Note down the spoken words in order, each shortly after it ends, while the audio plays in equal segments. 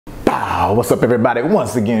What's up, everybody?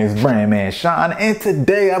 Once again, it's BrandMan Sean, and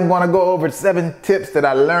today I'm going to go over 7 tips that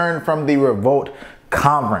I learned from the Revolt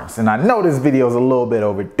conference. And I know this video is a little bit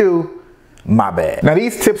overdue. My bad. Now,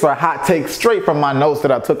 these tips are hot takes straight from my notes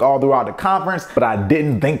that I took all throughout the conference, but I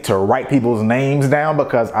didn't think to write people's names down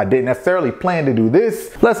because I didn't necessarily plan to do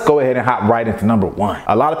this. Let's go ahead and hop right into number 1.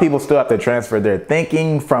 A lot of people still have to transfer their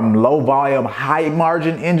thinking from low volume, high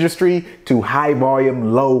margin industry to high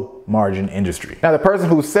volume, low margin industry. Now, the person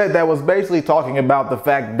who said that was basically talking about the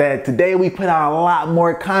fact that today we put out a lot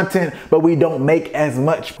more content, but we don't make as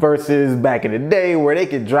much versus back in the day where they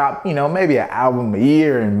could drop, maybe an album a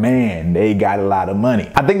year and man, they got a lot of money.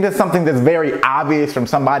 I think that's something that's very obvious from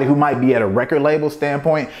somebody who might be at a record label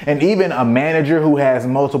standpoint and even a manager who has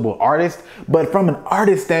multiple artists. But from an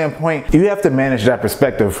artist standpoint, you have to manage that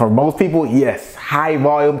perspective. For most people, yes, high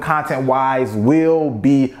volume content wise will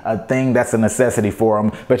be a thing that's a necessity for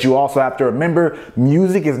them, but you also have to remember,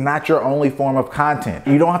 music is not your only form of content.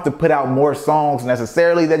 You don't have to put out more songs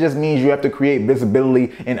necessarily. That just means you have to create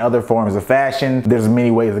visibility in other forms of fashion. There's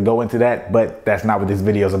many ways to go into that, but that's not what this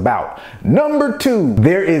video is about. Number 2,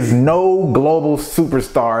 there is no global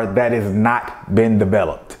superstar that has not been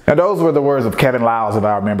developed. Now, those were the words of Kevin Liles, if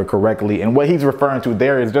I remember correctly, and what he's referring to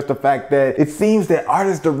there is just the fact that it seems that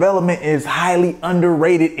artist development is highly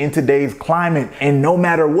underrated in today's climate. And no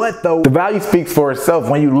matter what though, the value speaks for itself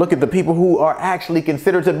when you look at the people who are actually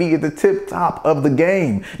considered to be at the tip top of the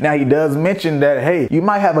game. Now, he does mention that, hey, you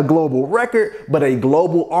might have a global record, but a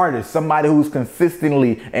global artist, somebody who's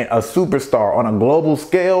consistently a superstar on a global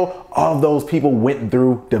scale, all of those people went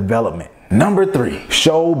through development. Number 3,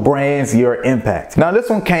 show brands your impact. Now, this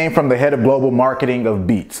one came from the head of global marketing of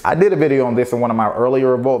Beats. I did a video on this in one of my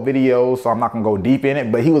earlier Revolt videos, so I'm not gonna go deep in it,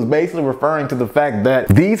 but he was basically referring to the fact that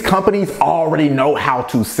these companies already know how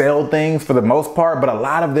to sell things for the most part, but a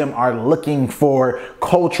lot of them are looking for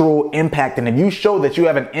cultural impact. And if you show that you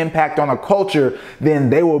have an impact on a culture, then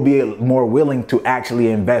they will be more willing to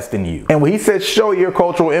actually invest in you. And when he said show your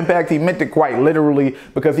cultural impact, he meant it quite literally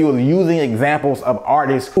because he was using examples of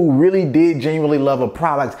artists who really did genuinely love a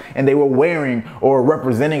product and they were wearing or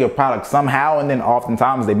representing a product somehow, and then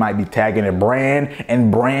oftentimes they might be tagging a brand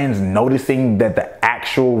and brands noticing that the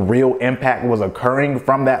actual real impact was occurring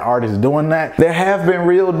from that artist doing that. There have been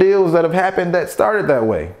real deals that have happened that started that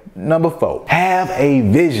way. Number 4, have a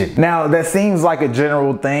vision. Now, that seems like a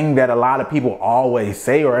general thing that a lot of people always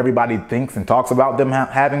say, or everybody thinks and talks about them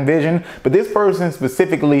having vision. But this person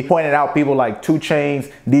specifically pointed out people like 2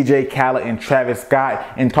 Chainz, DJ Khaled, and Travis Scott,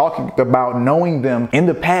 and talking about knowing them in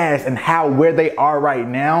the past and how where they are right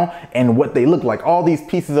now and what they look like. All these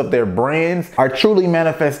pieces of their brands are truly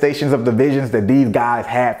manifestations of the visions that these guys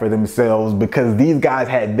had for themselves, because these guys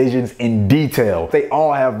had visions in detail. They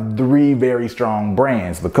all have 3 very strong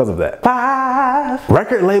brands because of that. 5,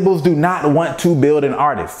 record labels do not want to build an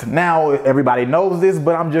artist. Now, everybody knows this,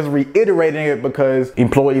 but I'm just reiterating it because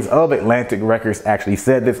employees of Atlantic Records actually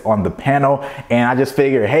said this on the panel, and I just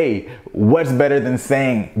figured, hey, what's better than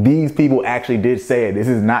saying these people actually did say it? This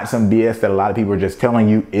is not some BS that a lot of people are just telling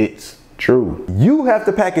you. It's true. You have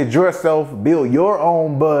to package yourself, build your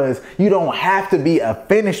own buzz. You don't have to be a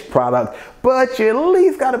finished product, but you at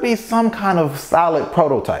least gotta be some kind of solid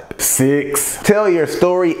prototype. 6, tell your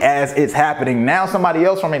story as it's happening. Now, somebody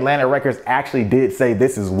else from Atlantic Records actually did say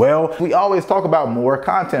this as well. We always talk about more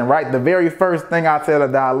content, right? The very first thing I said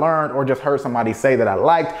that I learned or just heard somebody say that I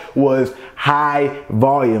liked was high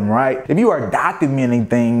volume, right? If you are documenting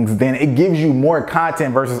things, then it gives you more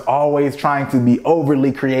content versus always trying to be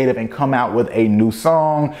overly creative and come out with a new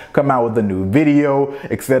song, come out with a new video,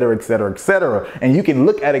 etc., etc., etc. And you can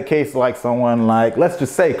look at a case like someone like, let's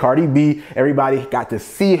just say Cardi B, everybody got to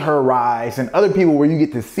see her rise, and other people where you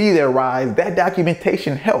get to see their rise. That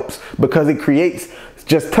documentation helps because it creates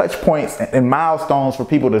just touch points and milestones for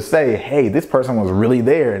people to say, hey, this person was really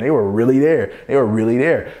there, and they were really there, they were really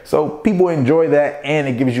there. So people enjoy that, and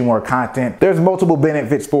it gives you more content. There's multiple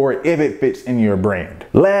benefits for it if it fits in your brand.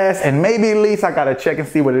 Last and maybe least, I gotta check and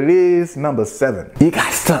see what it is. Number 7, you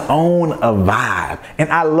got to own a vibe. And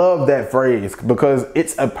I love that phrase because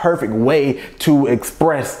it's a perfect way to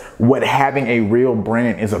express what having a real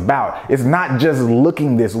brand is about. It's not just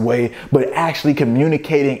looking this way, but actually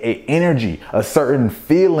communicating an energy, a certain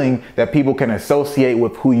feeling that people can associate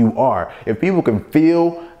with who you are. If people can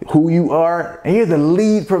feel who you are, and you're the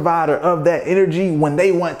lead provider of that energy. When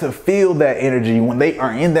they want to feel that energy, when they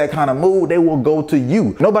are in that kind of mood, they will go to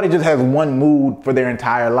you. Nobody just has one mood for their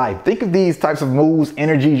entire life. Think of these types of moods,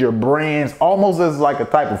 energies, your brands, almost as like a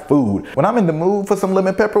type of food. When I'm in the mood for some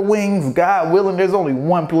lemon pepper wings, God willing, there's only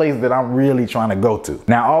one place that I'm really trying to go to.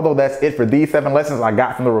 Now, although that's it for these 7 lessons I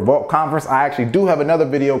got from the Revolt conference, I actually do have another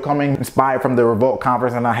video coming inspired from the Revolt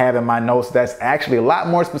conference, and I have in my notes that's actually a lot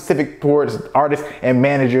more specific towards artists and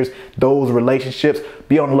managers, those relationships.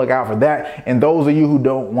 Be on the lookout for that. And those of you who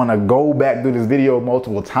don't want to go back through this video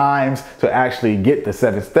multiple times to actually get the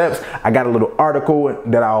 7 steps, I got a little article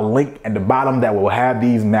that I'll link at the bottom that will have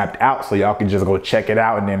these mapped out, so y'all can just go check it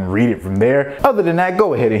out and then read it from there. Other than that,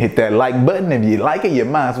 go ahead and hit that like button. If you like it, you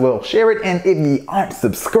might as well share it. And if you aren't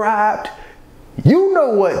subscribed, you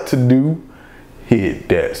know what to do. Hit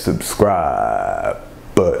that subscribe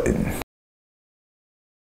button.